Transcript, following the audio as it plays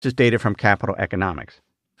This is data from Capital Economics.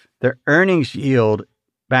 The earnings yield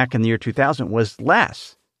back in the year 2000 was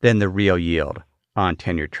less than the real yield on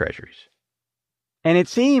 10-year treasuries. And it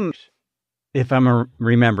seems, if I'm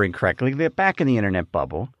remembering correctly, that back in the internet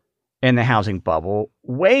bubble and the housing bubble,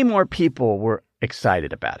 way more people were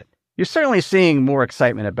excited about it. You're certainly seeing more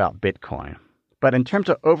excitement about Bitcoin. But in terms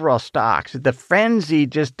of overall stocks, the frenzy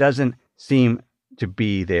just doesn't seem to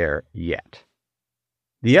be there yet.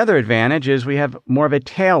 The other advantage is we have more of a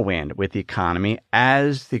tailwind with the economy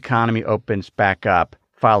as the economy opens back up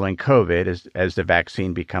following COVID as the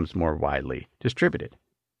vaccine becomes more widely distributed.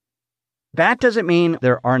 That doesn't mean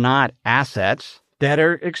there are not assets that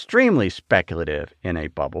are extremely speculative in a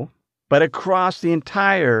bubble, but across the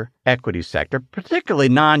entire equity sector, particularly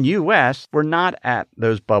non-US, we're not at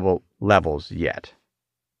those bubble levels yet.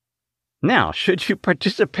 Now, should you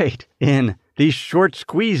participate in these short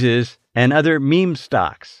squeezes and other meme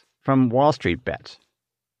stocks from Wall Street bets?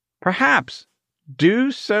 Perhaps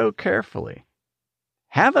do so carefully.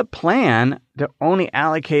 Have a plan to only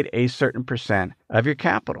allocate a certain percent of your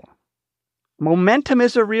capital. Momentum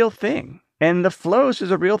is a real thing, and the flows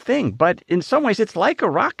is a real thing, but in some ways it's like a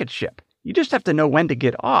rocket ship. You just have to know when to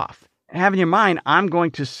get off. Have in your mind, I'm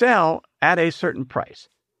going to sell at a certain price.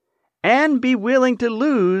 And be willing to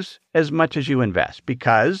lose as much as you invest,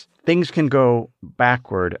 because things can go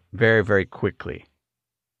backward very, very quickly.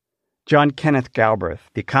 John Kenneth Galbraith,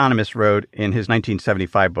 the economist, wrote in his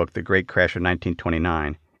 1975 book, The Great Crash of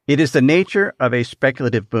 1929, "It is the nature of a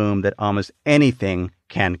speculative boom that almost anything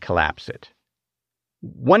can collapse it."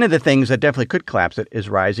 One of the things that definitely could collapse it is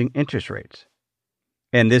rising interest rates.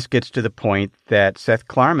 And this gets to the point that Seth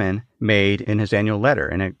Klarman made in his annual letter,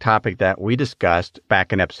 and a topic that we discussed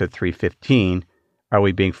back in episode 315, Are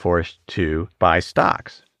We Being Forced to Buy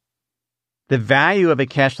Stocks? The value of a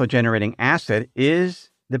cash flow generating asset is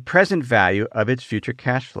the present value of its future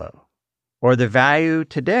cash flow, or the value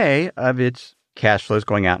today of its cash flows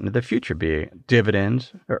going out into the future, be it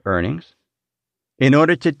dividends or earnings. In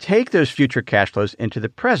order to take those future cash flows into the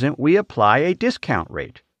present, we apply a discount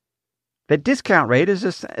rate. The discount rate is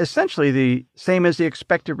essentially the same as the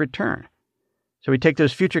expected return. So we take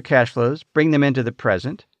those future cash flows, bring them into the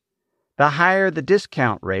present. The higher the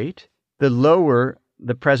discount rate, the lower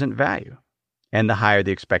the present value, and the higher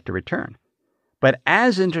the expected return. But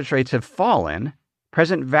as interest rates have fallen,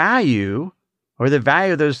 present value, or the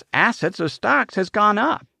value of those assets, those stocks, has gone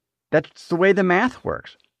up. That's the way the math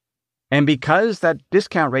works. And because that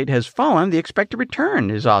discount rate has fallen, the expected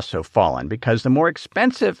return is also fallen, because the more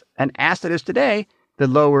expensive an asset is today, the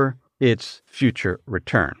lower its future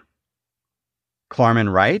return.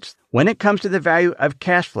 Klarman writes, when it comes to the value of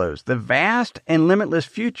cash flows, the vast and limitless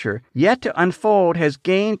future yet to unfold has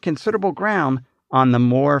gained considerable ground on the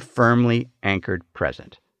more firmly anchored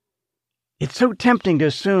present. It's so tempting to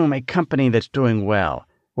assume a company that's doing well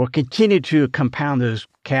will continue to compound those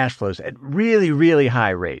cash flows at really, really high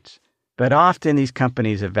rates. But often these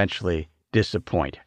companies eventually disappoint.